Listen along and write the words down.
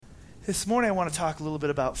This morning I want to talk a little bit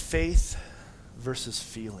about faith versus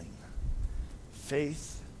feeling.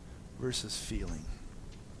 Faith versus feeling.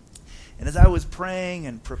 And as I was praying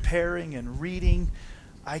and preparing and reading,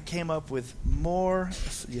 I came up with more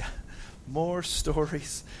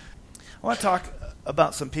stories. I want to talk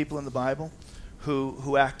about some people in the Bible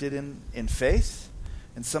who acted in faith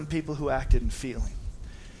and some people who acted in feeling.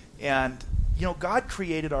 And, God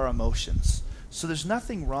created our emotions. So there's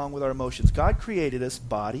nothing wrong with our emotions. God created us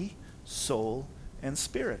body, soul, and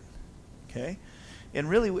spirit. Okay? And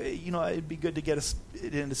really, it'd be good to get us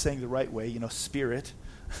into saying the right way, spirit,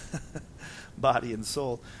 body, and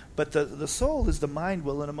soul. But the soul is the mind,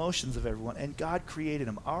 will, and emotions of everyone. And God created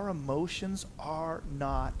them. Our emotions are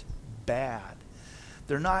not bad.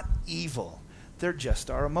 They're not evil. They're just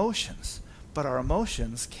our emotions. But our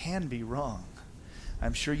emotions can be wrong.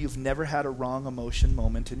 I'm sure you've never had a wrong emotion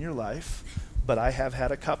moment in your life, but I have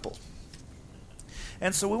had a couple.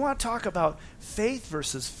 And so we want to talk about faith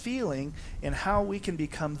versus feeling and how we can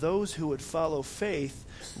become those who would follow faith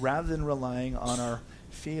rather than relying on our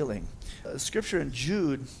feeling. Scripture in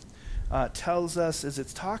Jude tells us, as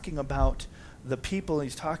it's talking about the people,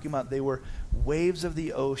 he's talking about they were waves of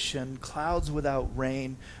the ocean, clouds without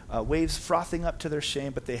rain, waves frothing up to their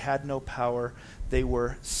shame, but they had no power. They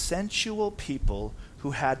were sensual people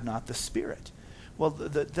who had not the Spirit. Well,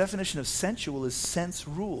 the definition of sensual is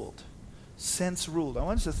sense-ruled. Sense-ruled. I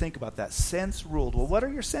want us to think about that. Sense-ruled. Well, what are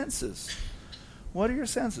your senses? What are your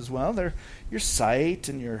senses? Well, they're your sight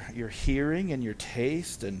and your hearing and your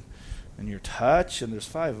taste and your touch, and there's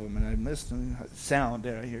 5 of them, and I'm listening. Sound.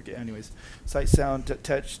 Anyways, sight, sound,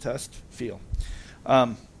 touch, taste, feel.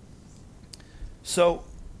 So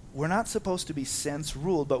we're not supposed to be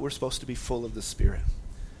sense-ruled, but we're supposed to be full of the Spirit.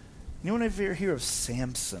 Anyone ever hear of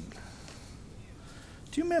Samson?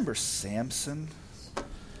 Do you remember Samson?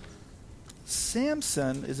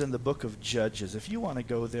 Samson is in the book of Judges. If you want to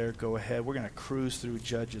go there, go ahead. We're going to cruise through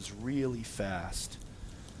Judges really fast.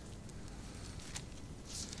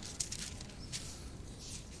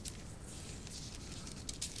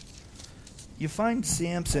 You find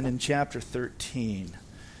Samson in chapter 13.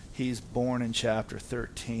 He's born in chapter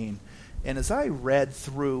 13. And as I read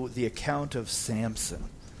through the account of Samson,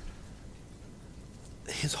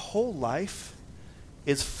 his whole life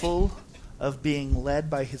is full of being led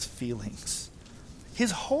by his feelings. His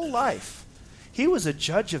whole life. He was a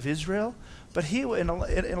judge of Israel, but he, in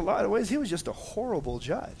a lot of ways, he was just a horrible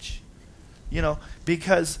judge.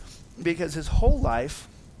 Because his whole life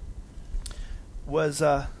was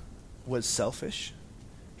selfish.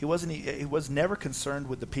 He was never concerned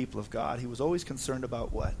with the people of God. He was always concerned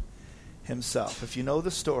about what? Himself. If you know the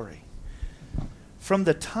story. From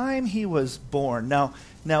the time he was born, now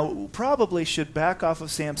probably should back off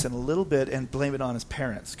of Samson a little bit and blame it on his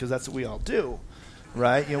parents, because that's what we all do,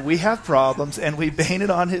 right? We have problems and we blame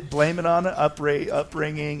it on the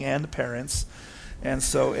upbringing and the parents. And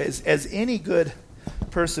so as any good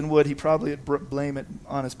person would, he probably would blame it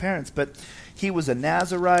on his parents. But he was a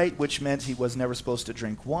Nazirite, which meant he was never supposed to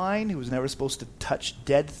drink wine. He was never supposed to touch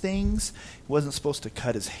dead things. He wasn't supposed to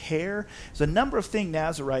cut his hair. There's a number of things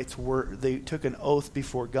Nazirites were. They took an oath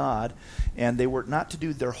before God, and they were not to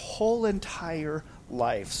do their whole entire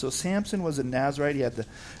life. So Samson was a Nazirite. He had the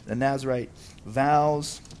Nazirite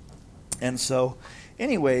vows. And so,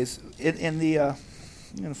 anyways, I'm going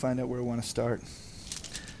to find out where I want to start.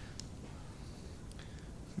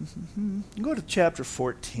 Go to chapter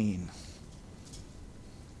 14.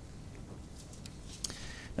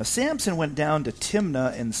 Now Samson went down to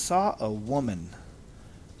Timnah and saw a woman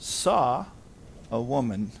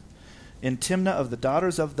in Timnah of the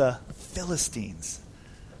daughters of the Philistines.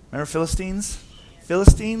 Remember Philistines?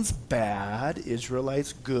 Philistines, bad.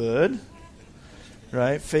 Israelites, good.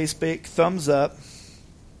 Right? Face bake, thumbs up.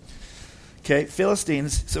 Okay,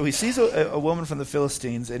 Philistines. So he sees a woman from the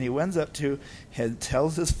Philistines, and he wends up to and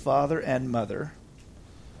tells his father and mother,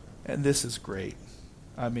 and this is great.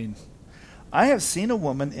 I have seen a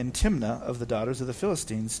woman in Timnah of the daughters of the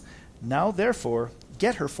Philistines. Now, therefore,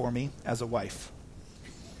 get her for me as a wife.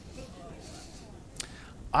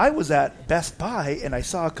 I was at Best Buy, and I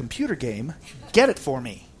saw a computer game. Get it for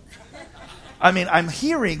me. I'm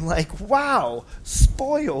hearing wow,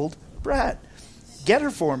 spoiled brat. Get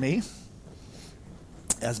her for me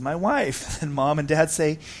as my wife. And mom and dad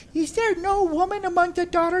say, is there no woman among the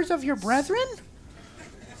daughters of your brethren?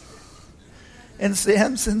 And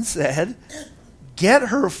Samson said, get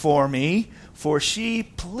her for me, for she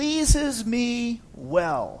pleases me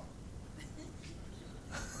well.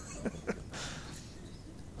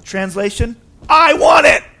 Translation, I want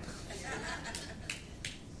it.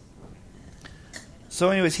 So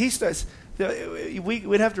anyways, he starts,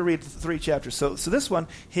 we'd have to read 3 chapters. So this one,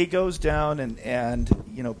 he goes down and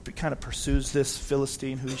kind of pursues this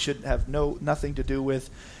Philistine who he should have nothing to do with.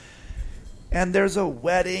 And there's a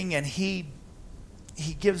wedding, and he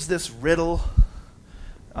gives this riddle.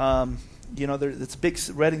 It's big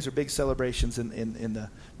weddings are big celebrations in the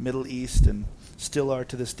Middle East, and still are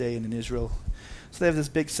to this day, and in Israel. So they have this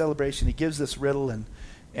big celebration. He gives this riddle, and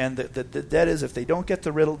that is, if they don't get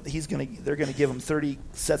the riddle, they're gonna give him 30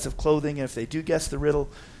 sets of clothing, and if they do guess the riddle,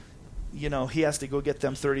 he has to go get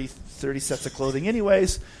them 30 sets of clothing.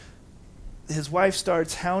 Anyways, his wife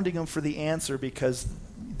starts hounding him for the answer because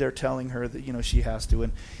they're telling her that she has to,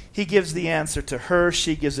 and he gives the answer to her.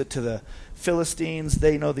 She gives it to the Philistines.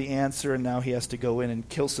 They know the answer, and now he has to go in and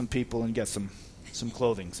kill some people and get some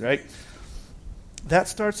clothing, right? That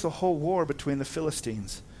starts the whole war between the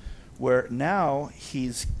Philistines, where now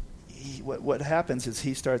what happens is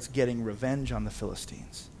he starts getting revenge on the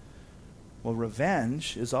Philistines. Well,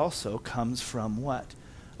 revenge comes from what?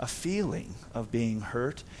 A feeling of being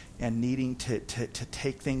hurt and needing to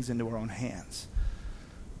take things into our own hands.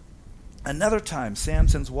 Another time,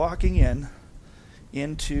 Samson's walking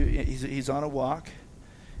he's on a walk,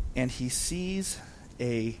 and he sees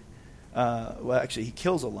he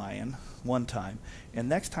kills a lion one time, and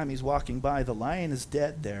next time he's walking by, the lion is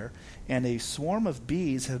dead there, and a swarm of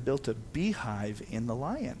bees have built a beehive in the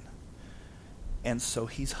lion. And so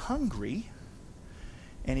he's hungry,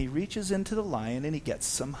 and he reaches into the lion, and he gets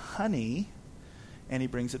some honey, and he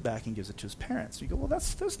brings it back and gives it to his parents. You go, well,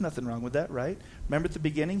 there's nothing wrong with that, right? Remember at the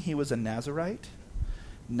beginning, he was a Nazirite?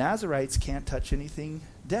 Nazirites can't touch anything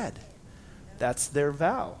dead. That's their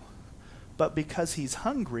vow. But because he's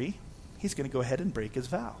hungry, he's going to go ahead and break his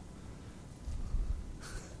vow.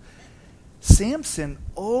 Samson,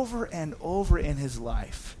 over and over in his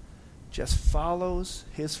life, just follows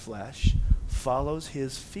his flesh, follows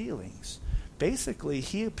his feelings. Basically,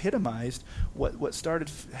 he epitomized what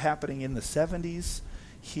started happening in the 70s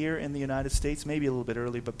here in the United States, maybe a little bit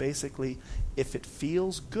early, but basically, if it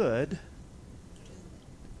feels good,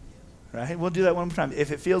 right? We'll do that one more time.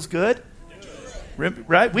 If it feels good,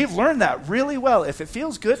 right? We've learned that really well. If it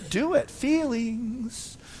feels good, do it.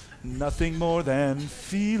 Feelings, nothing more than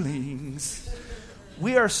feelings.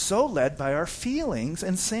 We are so led by our feelings,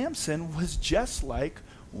 and Samson was just like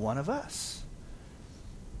one of us.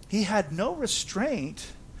 He had no restraint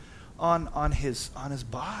on his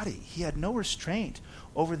body. He had no restraint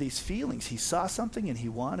over these feelings. He saw something and he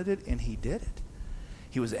wanted it, and he did it.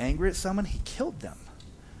 He was angry at someone, he killed them.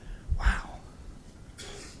 Wow.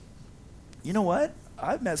 You know what?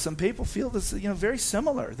 I've met some people feel this, very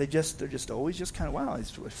similar. They're just always just kind of, wow, I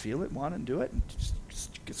feel it, want it, and do it, and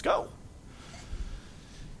just go.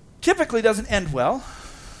 Typically doesn't end well.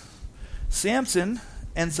 Samson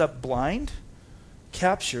ends up blind,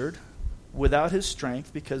 captured, without his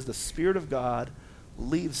strength, because the Spirit of God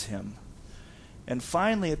leaves him. And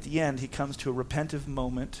finally, at the end, he comes to a repentive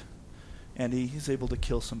moment, and he's able to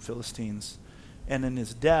kill some Philistines. And in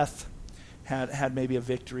his death, had maybe a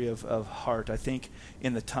victory of heart. I think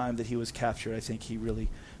in the time that he was captured, I think he really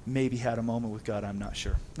maybe had a moment with God. I'm not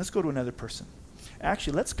sure. Let's go to another person.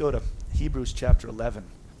 Actually, let's go to Hebrews chapter 11.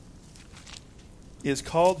 It is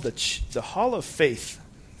called the Hall of Faith.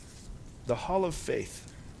 The Hall of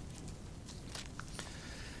Faith.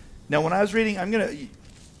 Now, when I was reading,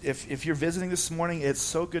 if you're visiting this morning, it's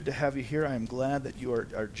so good to have you here. I am glad that you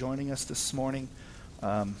are joining us this morning.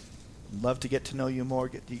 Love to get to know you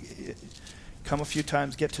more. Come a few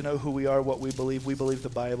times, get to know who we are, what we believe. We believe the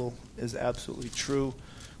Bible is absolutely true.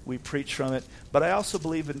 We preach from it, but I also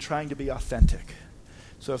believe in trying to be authentic.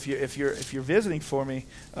 So if you're visiting for me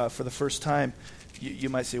for the first time, you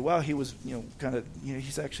might say, "Well, he was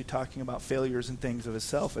he's actually talking about failures and things of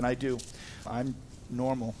himself," and I do. I'm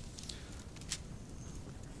normal.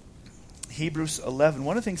 Hebrews 11.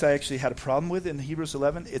 One of the things I actually had a problem with in Hebrews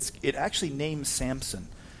 11, it actually names Samson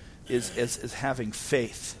as having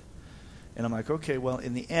faith. And I'm like, okay, well,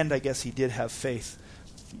 in the end, I guess he did have faith.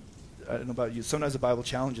 I don't know about you. Sometimes the Bible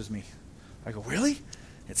challenges me. I go, really?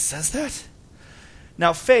 It says that?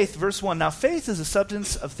 Now faith, verse 1. Now faith is the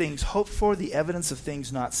substance of things hoped for, the evidence of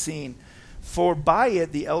things not seen. For by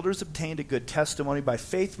it the elders obtained a good testimony. By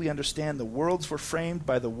faith we understand the worlds were framed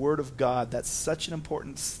by the word of God. That's such an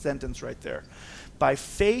important sentence right there. By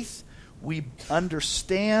faith we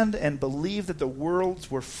understand and believe that the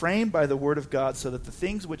worlds were framed by the word of God, so that the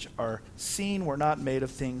things which are seen were not made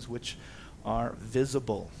of things which are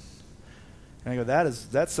visible. And I go,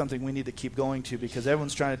 that's something we need to keep going to, because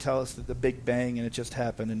everyone's trying to tell us that the Big Bang and it just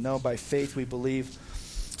happened. And no, by faith we believe.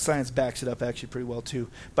 Science backs it up actually pretty well too.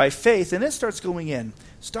 By faith, and it starts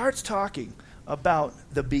talking about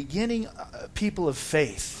the beginning people of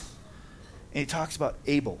faith. And he talks about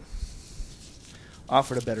Abel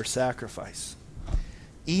offered a better sacrifice.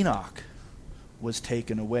 Enoch was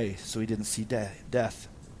taken away, so he didn't see death.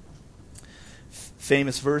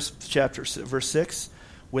 Famous verse, verse 6,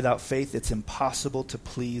 without faith it's impossible to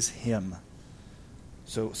please him.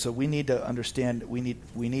 So we need to understand we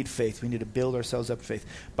need faith. We need to build ourselves up in faith.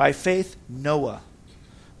 By faith, Noah,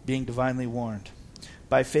 being divinely warned.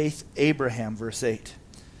 By faith, Abraham, verse 8.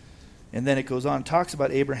 And then it goes on, talks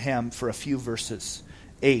about Abraham for a few verses.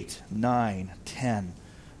 8, 9, 10.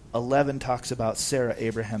 11 talks about Sarah,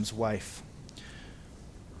 Abraham's wife.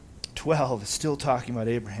 12 is still talking about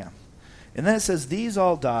Abraham. And then it says, these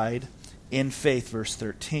all died in faith, verse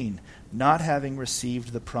 13, not having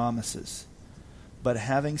received the promises, but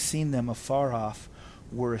having seen them afar off,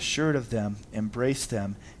 were assured of them, embraced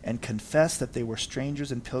them, and confessed that they were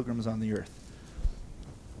strangers and pilgrims on the earth.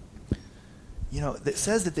 It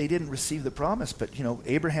says that they didn't receive the promise, but,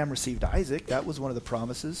 Abraham received Isaac. That was one of the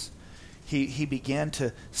promises. He began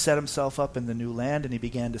to set himself up in the new land, and he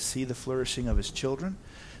began to see the flourishing of his children.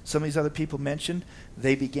 Some of these other people mentioned,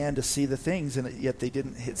 they began to see the things, and yet they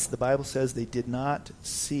didn't. The Bible says they did not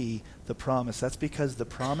see the promise. That's because the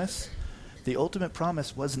promise, the ultimate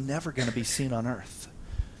promise, was never going to be seen on earth.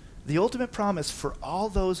 The ultimate promise for all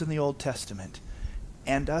those in the Old Testament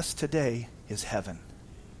and us today is heaven.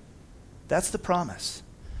 That's the promise.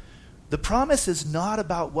 The promise is not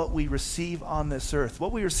about what we receive on this earth.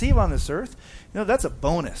 What we receive on this earth, that's a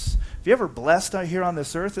bonus. If you're ever blessed out here on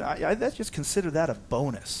this earth, I just consider that a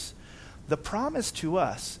bonus. The promise to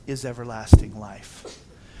us is everlasting life.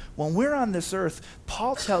 When we're on this earth,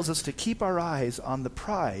 Paul tells us to keep our eyes on the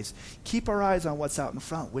prize, keep our eyes on what's out in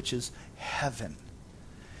front, which is heaven.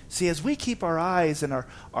 See, as we keep our eyes and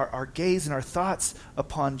our gaze and our thoughts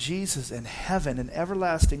upon Jesus and heaven and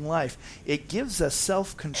everlasting life, it gives us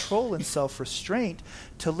self-control and self-restraint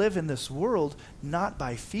to live in this world not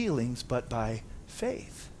by feelings but by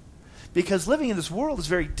faith. Because living in this world is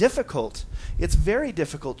very difficult. It's very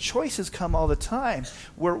difficult. Choices come all the time.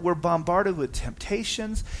 We're bombarded with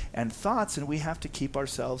temptations and thoughts, and we have to keep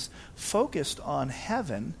ourselves focused on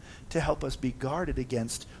heaven to help us be guarded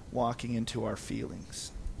against walking into our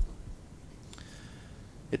feelings.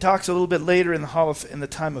 It talks a little bit later in the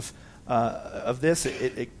time of this.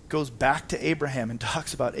 It goes back to Abraham and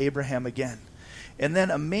talks about Abraham again. And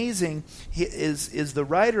then amazing is the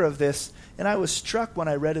writer of this, and I was struck when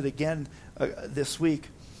I read it again this week.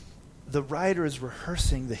 The writer is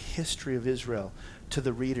rehearsing the history of Israel to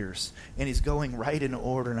the readers, and he's going right in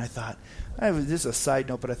order. And I thought, this is a side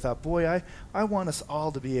note, but I thought, boy, I want us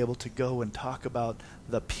all to be able to go and talk about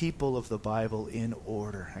the people of the Bible in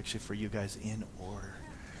order. Actually, for you guys, in order.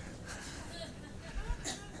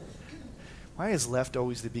 Why is left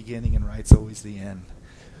always the beginning and right's always the end?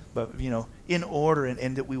 But, in order,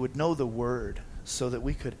 and that we would know the word so that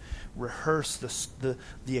we could rehearse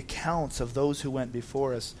the accounts of those who went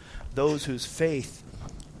before us, those whose faith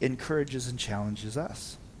encourages and challenges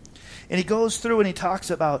us. And he goes through and he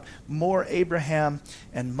talks about more Abraham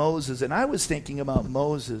and Moses. And I was thinking about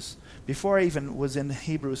Moses before I even was in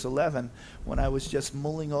Hebrews 11, when I was just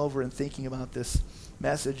mulling over and thinking about this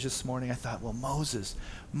message this morning. I thought, well, Moses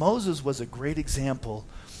was a great example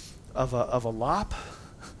of a lop,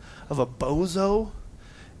 of a bozo,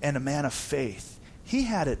 and a man of faith. He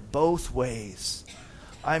had it both ways.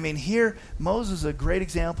 I mean, here, Moses is a great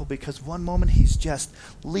example because one moment he's just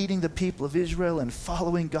leading the people of Israel and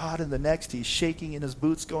following God, and the next he's shaking in his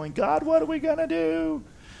boots going, God, what are we going to do?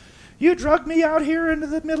 You drugged me out here into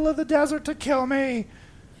the middle of the desert to kill me.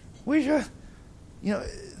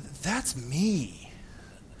 That's me.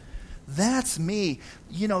 That's me.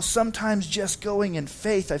 Sometimes just going in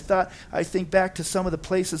faith. I think back to some of the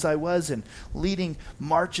places I was and leading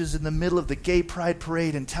marches in the middle of the gay pride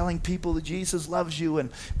parade and telling people that Jesus loves you, and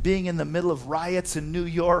being in the middle of riots in New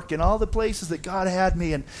York and all the places that God had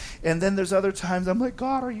me. And then there's other times I'm like,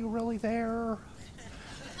 God, are you really there?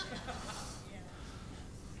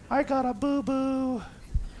 I got a boo-boo.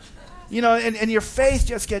 And your faith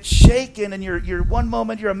just gets shaken, and you're one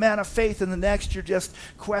moment you're a man of faith, and the next you're just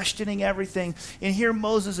questioning everything. And here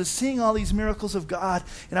Moses is seeing all these miracles of God,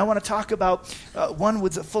 and I want to talk about one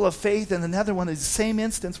was full of faith, and another one is the same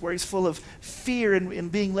instance where he's full of fear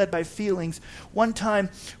and being led by feelings. One time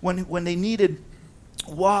when they needed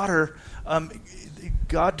water,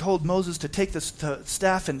 God told Moses to take the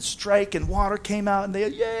staff and strike, and water came out, and they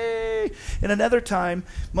yay! And another time,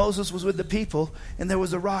 Moses was with the people, and there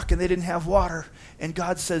was a rock, and they didn't have water. And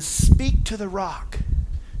God says, speak to the rock.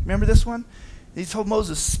 Remember this one? He told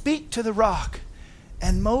Moses, speak to the rock.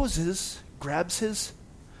 And Moses grabs his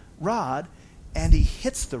rod and he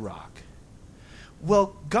hits the rock.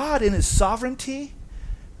 Well, God in his sovereignty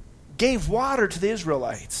gave water to the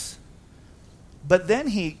Israelites. But then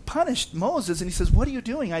he punished Moses and he says, what are you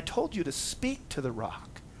doing? I told you to speak to the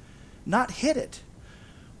rock, not hit it.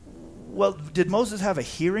 Well, did Moses have a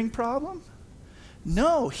hearing problem?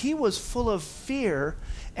 No, he was full of fear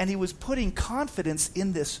and he was putting confidence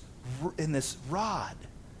in this rod.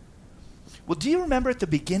 Well, do you remember at the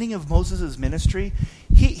beginning of Moses' ministry,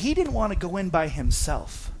 he didn't want to go in by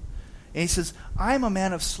himself. And he says, I'm a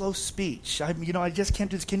man of slow speech. I just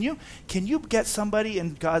can't do this. Can you get somebody?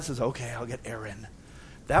 And God says, okay, I'll get Aaron.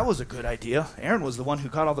 That was a good idea. Aaron was the one who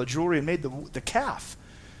got all the jewelry and made the calf.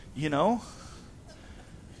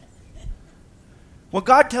 When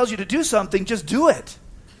God tells you to do something, just do it.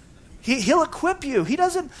 He'll equip you. He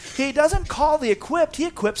doesn't call the equipped. He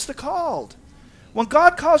equips the called. When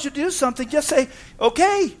God calls you to do something, just say,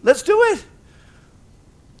 okay, let's do it.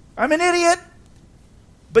 I'm an idiot,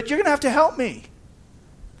 but you're going to have to help me.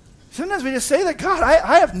 Sometimes we just say that, God,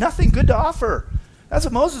 I have nothing good to offer. That's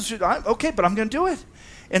what Moses should. Okay, but I'm going to do it.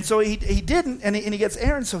 And so he didn't, and he gets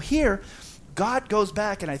Aaron. So here, God goes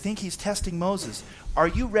back, and I think he's testing Moses. Are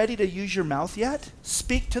you ready to use your mouth yet?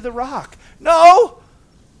 Speak to the rock. No!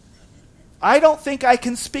 I don't think I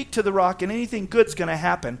can speak to the rock, and anything good's going to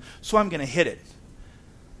happen, so I'm going to hit it.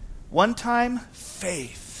 One time,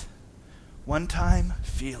 faith. One time,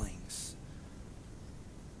 feelings.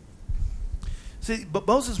 See, but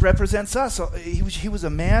Moses represents us. He was a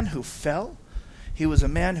man who fell. He was a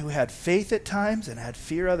man who had faith at times and had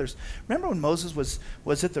fear others. Remember when Moses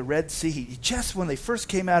was at the Red Sea? He just when they first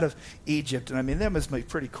came out of Egypt, and that must be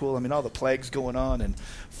pretty cool. All the plagues going on, and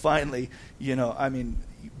finally,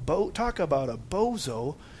 talk about a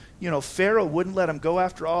bozo. Pharaoh wouldn't let him go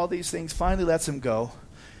after all these things. Finally lets him go.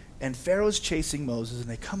 And Pharaoh's chasing Moses, and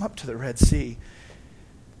they come up to the Red Sea.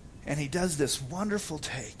 And he does this wonderful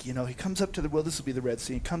take. He comes up to this will be the Red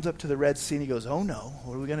Sea. He comes up to the Red Sea, and he goes, oh no,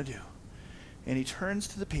 what are we going to do? And he turns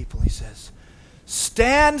to the people, and he says,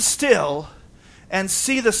 stand still and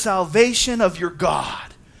see the salvation of your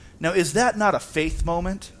God. Now, is that not a faith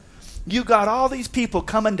moment? You got all these people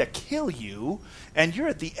coming to kill you, and you're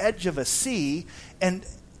at the edge of a sea, and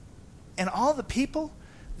all the people,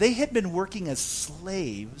 they had been working as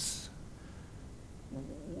slaves,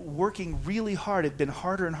 working really hard. It had been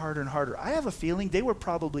harder and harder and harder. I have a feeling they were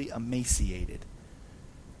probably emaciated.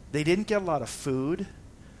 They didn't get a lot of food.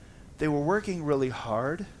 They were working really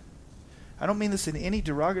hard. I don't mean this in any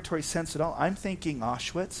derogatory sense at all. I'm thinking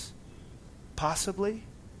Auschwitz, possibly.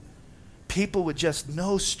 People with just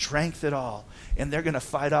no strength at all, and they're going to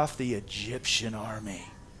fight off the Egyptian army.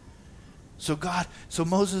 So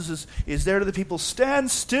Moses is there to the people, stand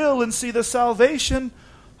still and see the salvation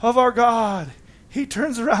of our God. He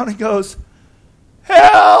turns around and goes,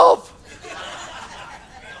 help!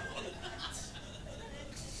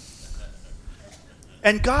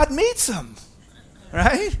 And God meets him,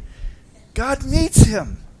 right? God meets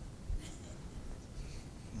him.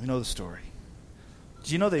 We know the story.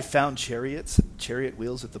 Do you know they found chariot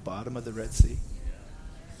wheels at the bottom of the Red Sea?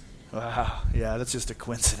 Wow, yeah, that's just a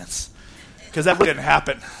coincidence. Because that didn't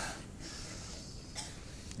happen.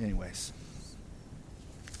 Anyways.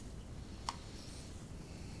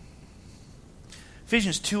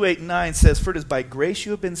 Ephesians 2:8-9 says, for it is by grace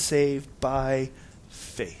you have been saved by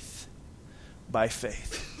faith. By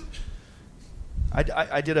faith.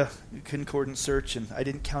 I did a concordance search, and I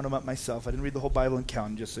didn't count them up myself. I didn't read the whole Bible and count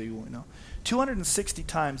them, just so you won't know. 260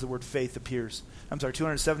 times the word faith appears.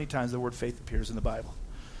 270 times the word faith appears in the Bible.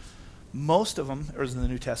 Most of them are in the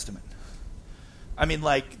New Testament.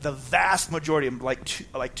 The vast majority of them,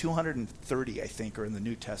 like 230, I think, are in the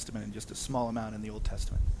New Testament, and just a small amount in the Old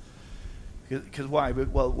Testament. Because why?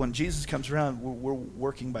 Well, when Jesus comes around, we're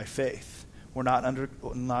working by faith. We're not under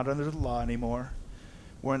the law anymore.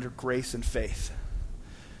 We're under grace and faith.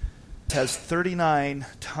 It has 39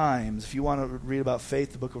 times. If you want to read about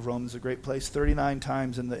faith, the book of Romans is a great place. 39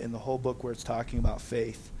 times in the whole book where it's talking about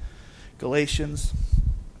faith. Galatians,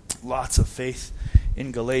 lots of faith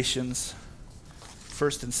in Galatians.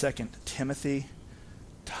 1st and 2nd Timothy,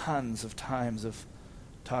 tons of times of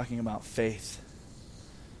talking about faith.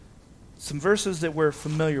 Some verses that we're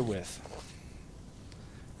familiar with.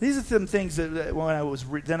 These are some things that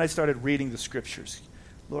when then I started reading the scriptures.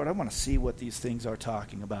 Lord, I want to see what these things are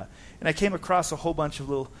talking about. And I came across a whole bunch of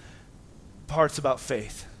little parts about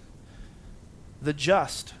faith. The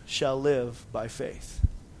just shall live by faith.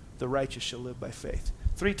 The righteous shall live by faith.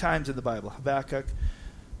 3 times in the Bible. Habakkuk,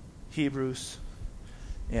 Hebrews,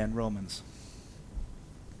 and Romans.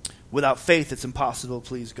 Without faith, it's impossible to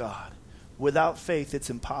please God. Without faith, it's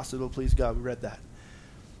impossible to please God. We read that.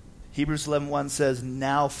 Hebrews 11:1 says,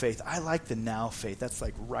 now faith. I like the now faith. That's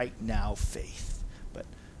like right now faith. But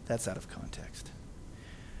that's out of context.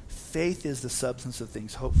 Faith is the substance of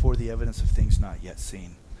things hoped for, the evidence of things not yet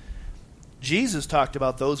seen. Jesus talked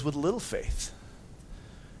about those with little faith.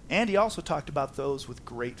 And he also talked about those with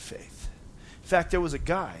great faith. In fact, there was a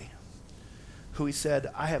guy who he said,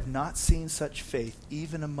 I have not seen such faith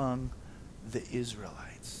even among the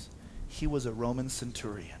Israelites. He was a Roman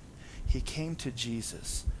centurion. He came to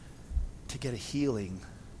Jesus to get a healing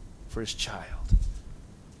for his child.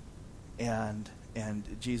 And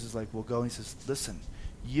Jesus like, well, go. And he says, listen,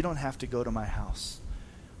 you don't have to go to my house.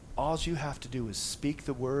 All you have to do is speak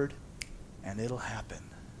the word and it'll happen.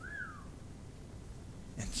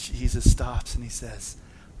 And Jesus stops and he says,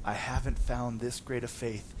 I haven't found this great a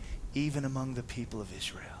faith even among the people of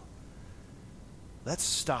Israel. Let's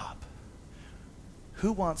stop.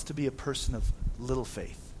 Who wants to be a person of little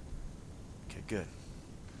faith? Okay, good.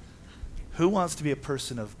 Who wants to be a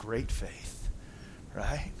person of great faith?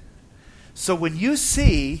 Right? So when you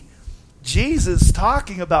see Jesus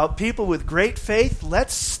talking about people with great faith,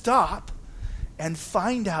 let's stop and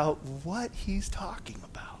find out what he's talking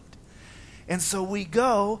about. And so we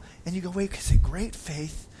go, and you go, wait, is it great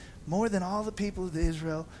faith? More than all the people of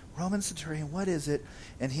Israel, Roman centurion, what is it?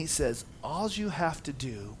 And he says, all you have to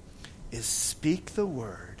do is speak the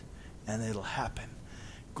word, and it'll happen.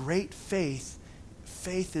 Great faith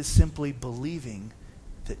is simply believing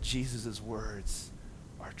that Jesus' words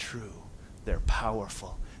are true. They're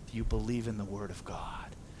powerful. You believe in the word of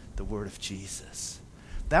God, the word of Jesus.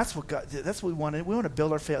 That's what we want. We want to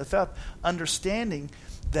build our faith up, understanding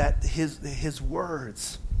that his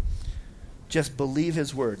words, just believe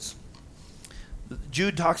his words.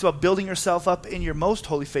 Jude talks about building yourself up in your most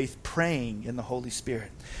holy faith, praying in the Holy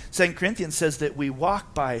Spirit. 2 Corinthians says that we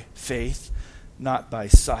walk by faith, not by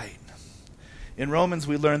sight. In Romans,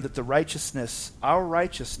 we learn that our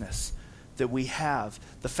righteousness that we have,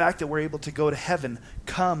 the fact that we're able to go to heaven,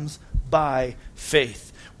 comes by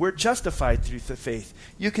faith. We're justified through the faith.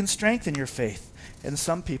 You can strengthen your faith. And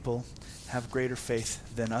some people have greater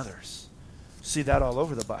faith than others. See that all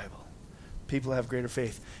over the Bible. People have greater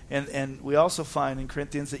faith. And we also find in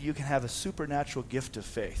Corinthians that you can have a supernatural gift of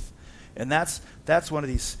faith. And that's one of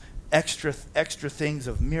these extra things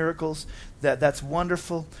of miracles. That's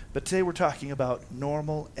wonderful. But today we're talking about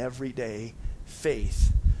normal, everyday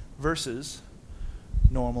faith versus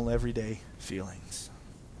normal, everyday feelings.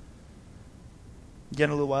 Again,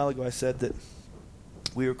 a little while ago I said that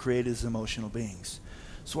we were created as emotional beings.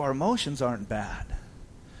 So our emotions aren't bad.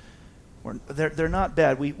 They're not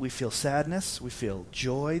bad. We feel sadness. We feel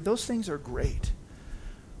joy. Those things are great.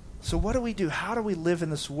 So what do we do? How do we live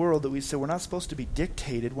in this world that we say we're not supposed to be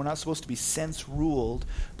dictated, we're not supposed to be sense-ruled,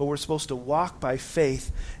 but we're supposed to walk by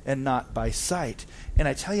faith and not by sight? And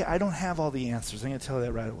I tell you, I don't have all the answers. I'm going to tell you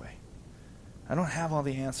that right away. I don't have all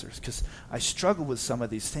the answers because I struggle with some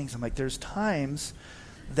of these things. I'm like, there's times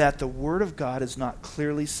that the Word of God is not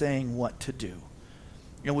clearly saying what to do.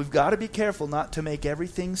 And we've got to be careful not to make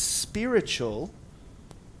everything spiritual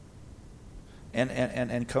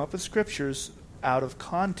and come up with scriptures out of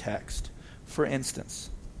context. For instance,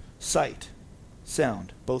 sight,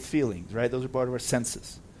 sound, both feelings, right? Those are part of our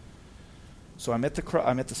senses. So I'm at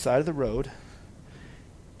the side of the road,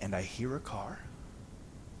 and I hear a car,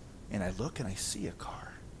 and I look and I see a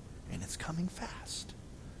car, and it's coming fast.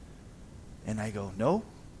 And I go, no,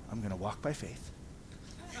 I'm going to walk by faith,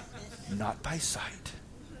 not by sight.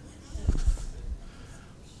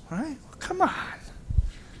 All right? Well, come on.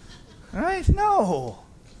 All right? No.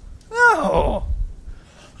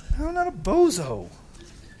 I'm not a bozo.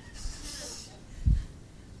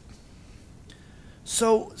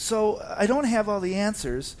 So I don't have all the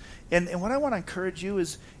answers. And what I want to encourage you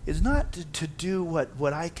is not to do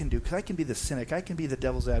what I can do, because I can be the cynic. I can be the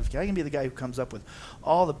devil's advocate. I can be the guy who comes up with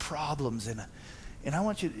all the problems. And I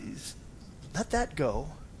want you to let that go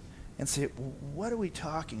and say, what are we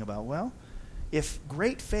talking about? Well, if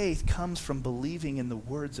great faith comes from believing in the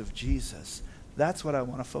words of Jesus, that's what I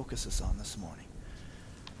want to focus us on this morning.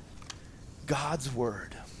 God's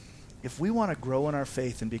word. If we want to grow in our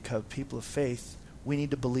faith and become people of faith, we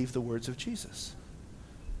need to believe the words of Jesus.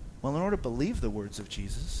 Well, in order to believe the words of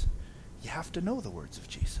Jesus, you have to know the words of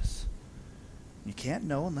Jesus. You can't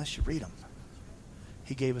know unless you read them.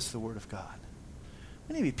 He gave us the Word of God.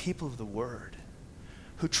 We need to be people of the Word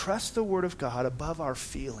who trust the Word of God above our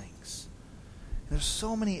feelings. And there's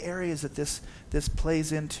so many areas that this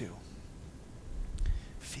plays into.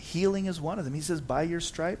 Healing is one of them. He says, by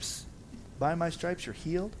my stripes, you're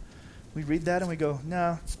healed. We read that and we go,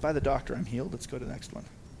 no, it's by the doctor I'm healed. Let's go to the next one.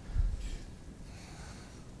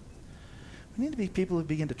 We need to be people who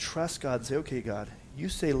begin to trust God and say, okay, God, you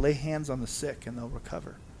say lay hands on the sick and they'll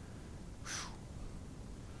recover. Whew.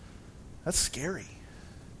 That's scary.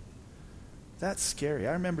 That's scary.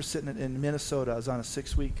 I remember sitting in Minnesota. I was on a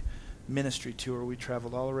 6-week ministry tour. We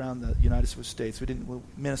traveled all around the United States.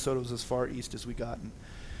 Minnesota was as far east as we got. And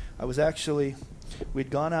we'd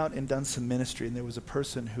gone out and done some ministry, and there was a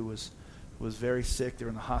person who was very sick. They were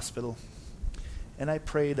in the hospital. And I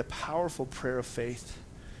prayed a powerful prayer of faith.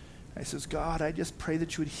 I says, God, I just pray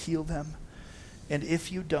that you would heal them. And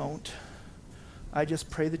if you don't, I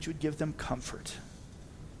just pray that you would give them comfort.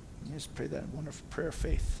 I just prayed that wonderful prayer of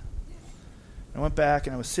faith. I went back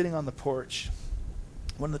and I was sitting on the porch.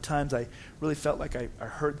 One of the times I really felt like I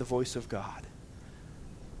heard the voice of God.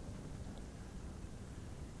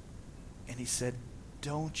 And he said,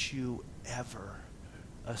 don't you ever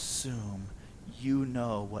assume you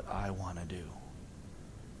know what I want to do.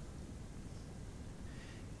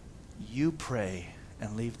 You pray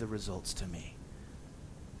and leave the results to me.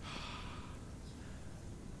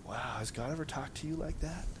 Wow, has God ever talked to you like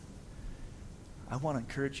that? I want to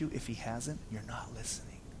encourage you, if he hasn't, you're not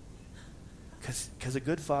listening. Because a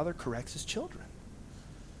good father corrects his children.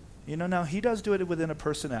 Now he does do it within a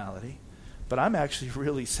personality, but I'm actually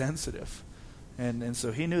really sensitive. And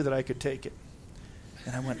so he knew that I could take it.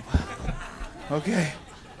 And I went, wow, okay.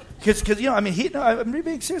 Because I'm really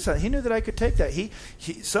being serious. He knew that I could take that.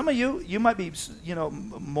 Some of you might be,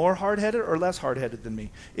 more hard-headed or less hard-headed than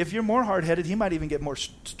me. If you're more hard-headed, he might even get more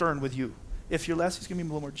stern with you. If you're less, he's going to be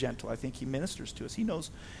a little more gentle. I think he ministers to us. He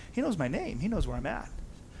knows my name. He knows where I'm at.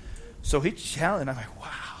 So he challenged, and I'm like,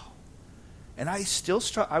 wow. And I still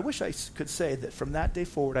I wish I could say that from that day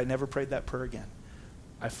forward, I never prayed that prayer again.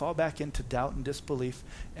 I fall back into doubt and disbelief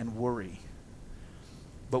and worry.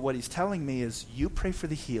 But what he's telling me is, you pray for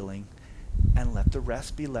the healing and let the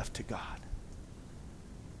rest be left to God.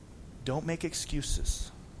 Don't make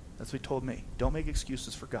excuses. That's what he told me. Don't make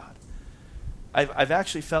excuses for God. I've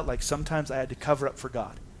actually felt like sometimes I had to cover up for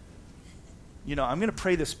God. I'm going to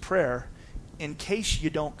pray this prayer. In case you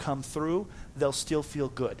don't come through, they'll still feel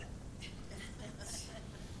good.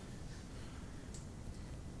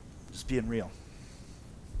 Just being real.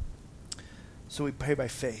 So we pray by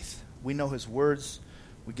faith. We know his words.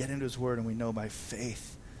 We get into his word and we know by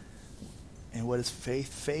faith. And what is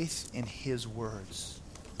faith? Faith in his words.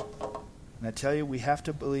 And I tell you, we have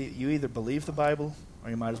to believe. You either believe the Bible or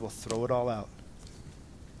you might as well throw it all out.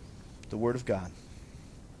 The word of God.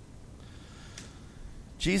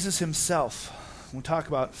 Jesus himself, when we talk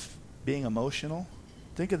about being emotional,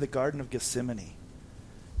 think of the Garden of Gethsemane.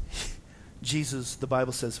 Jesus, the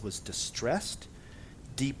Bible says, was distressed,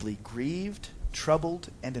 deeply grieved, troubled,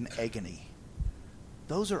 and in agony.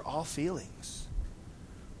 Those are all feelings.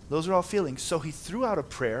 Those are all feelings. So he threw out a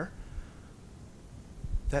prayer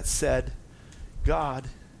that said, God,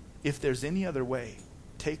 if there's any other way,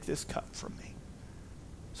 take this cup from me.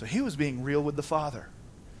 So he was being real with the Father.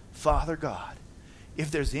 Father God, if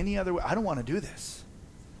there's any other way, I don't want to do this.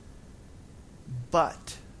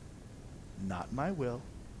 But not my will,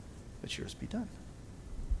 but yours be done.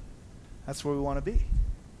 That's where we want to be.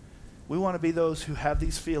 We want to be those who have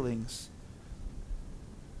these feelings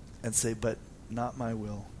and say, but not my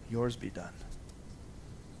will, yours be done.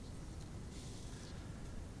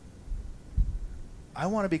 I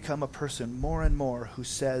want to become a person more and more who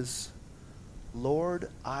says, Lord,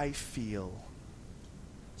 I feel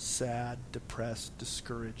sad, depressed,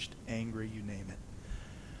 discouraged, angry, you name it.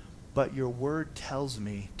 But your word tells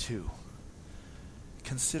me to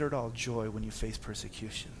consider it all joy when you face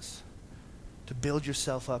persecutions, to build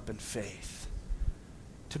yourself up in faith,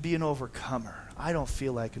 to be an overcomer. I don't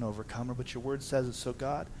feel like an overcomer, but your word says it. So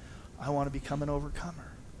God, I want to become an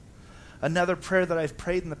overcomer. Another prayer that I've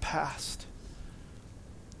prayed in the past.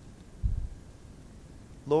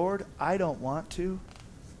 Lord, I don't want to,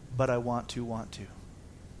 but I want to.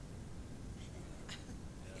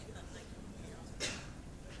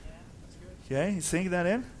 Okay, you sink that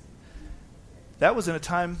in? That was in a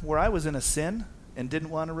time where I was in a sin and didn't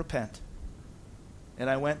want to repent. And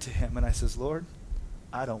I went to him and I says, Lord,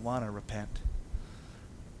 I don't want to repent.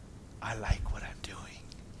 I like what I'm doing.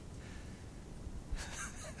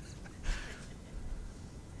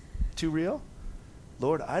 Too real?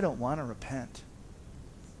 Lord, I don't want to repent.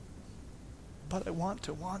 But I want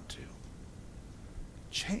to.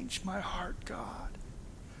 Change my heart, God.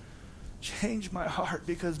 Change my heart,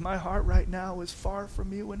 because my heart right now is far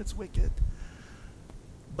from you and it's wicked.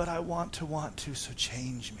 But I want to, so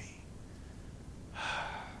change me.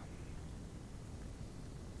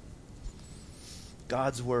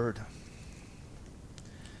 God's word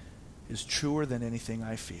is truer than anything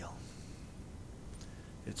I feel.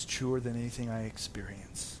 It's truer than anything I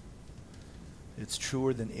experience. It's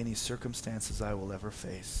truer than any circumstances I will ever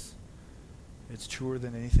face. It's truer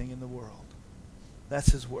than anything in the world.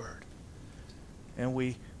 That's his word. And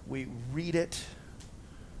we read it,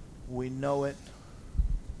 we know it,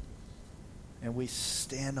 and we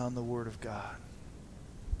stand on the word of God.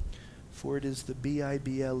 For it is the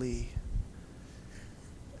Bible.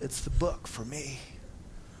 It's the book for me.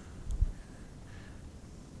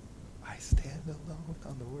 I stand alone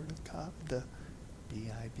on the word of God, the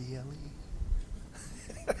Bible.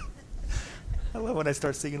 I love when I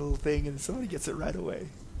start singing a little thing and somebody gets it right away.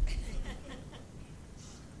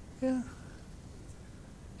 Yeah.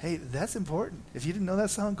 Hey, that's important. If you didn't know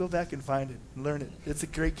that song, go back and find it and learn it. It's a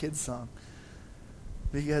great kid's song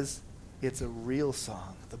because it's a real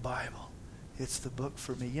song, the Bible. It's the book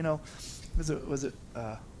for me. You know, it was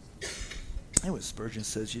Spurgeon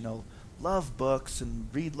says, you know, love books and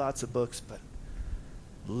read lots of books, but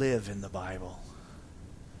live in the Bible.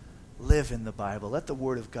 Live in the Bible. Let the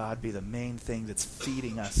Word of God be the main thing that's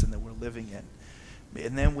feeding us and that we're living in.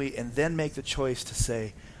 And then make the choice to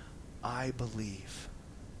say, I believe.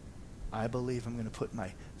 I believe. I'm going to put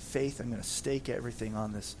my faith, I'm going to stake everything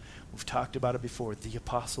on this. We've talked about it before. The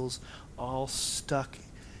apostles all stuck.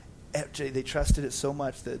 They trusted it so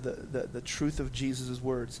much, the truth of Jesus'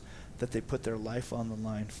 words, that they put their life on the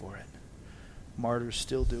line for it. Martyrs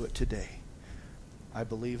still do it today. I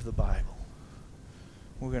believe the Bible.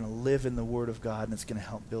 We're going to live in the Word of God, and it's going to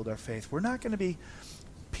help build our faith. We're not going to be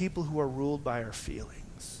people who are ruled by our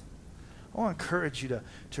feelings. I want to encourage you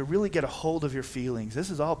to really get a hold of your feelings.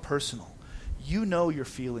 This is all personal. You know your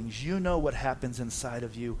feelings. You know what happens inside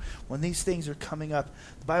of you. When these things are coming up,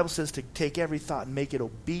 the Bible says to take every thought and make it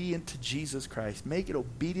obedient to Jesus Christ. Make it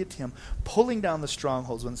obedient to Him, pulling down the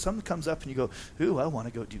strongholds. When something comes up and you go, ooh, I want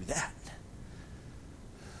to go do that.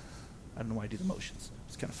 I don't know why I do the motions.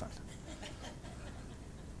 It's kind of fun.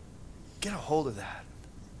 Get a hold of that.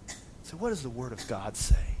 So what does the Word of God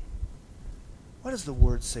say? What does the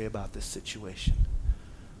Word say about this situation?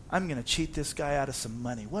 I'm going to cheat this guy out of some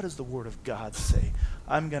money. What does the Word of God say?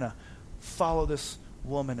 I'm going to follow this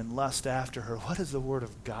woman and lust after her. What does the Word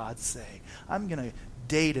of God say? I'm going to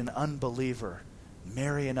date an unbeliever,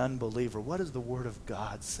 marry an unbeliever. What does the Word of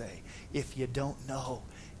God say? If you don't know,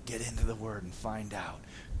 get into the Word and find out.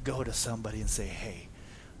 Go to somebody and say, hey,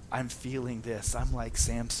 I'm feeling this. I'm like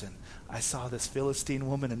Samson. I saw this Philistine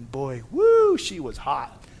woman and boy, woo, she was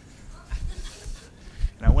hot.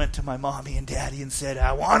 And I went to my mommy and daddy and said,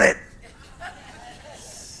 I want it.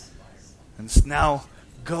 And now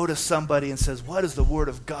go to somebody and says, what does the Word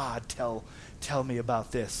of God tell me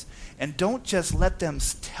about this? And don't just let them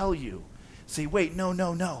tell you. Say, wait,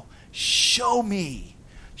 no. Show me.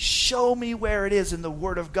 Show me where it is in the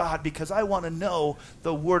Word of God because I want to know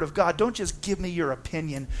the Word of God. Don't just give me your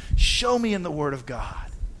opinion. Show me in the Word of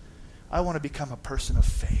God. I want to become a person of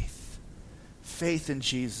faith. Faith in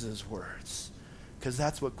Jesus' words. Because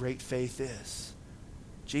that's what great faith is.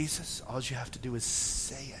 Jesus, all you have to do is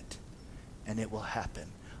say it, and it will happen.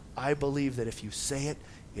 I believe that if you say it,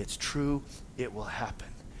 it's true, it will happen.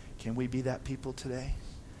 Can we be that people today?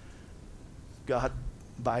 God,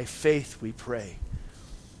 by faith we pray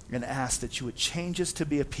and ask that you would change us to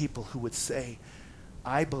be a people who would say,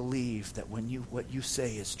 I believe that what you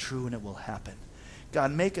say is true and it will happen.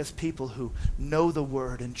 God, make us people who know the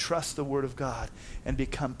Word and trust the Word of God and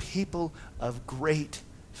become people of great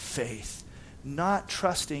faith, not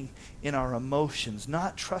trusting in our emotions,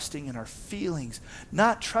 not trusting in our feelings,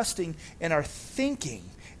 not trusting in our thinking,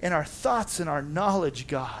 in our thoughts and our knowledge,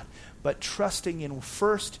 God, but trusting in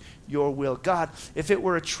first your will. God, if it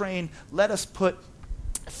were a train, let us put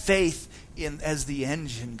faith in as the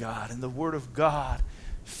engine, God, and the Word of God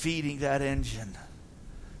feeding that engine.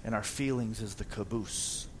 And our feelings is the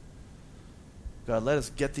caboose. God, let us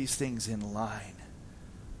get these things in line.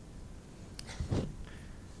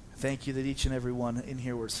 Thank you that each and every one in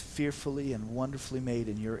here was fearfully and wonderfully made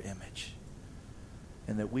in your image.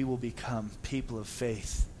 And that we will become people of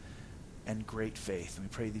faith and great faith. And we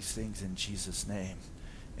pray these things in Jesus' name.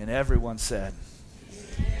 And everyone said,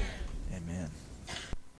 Amen. Amen.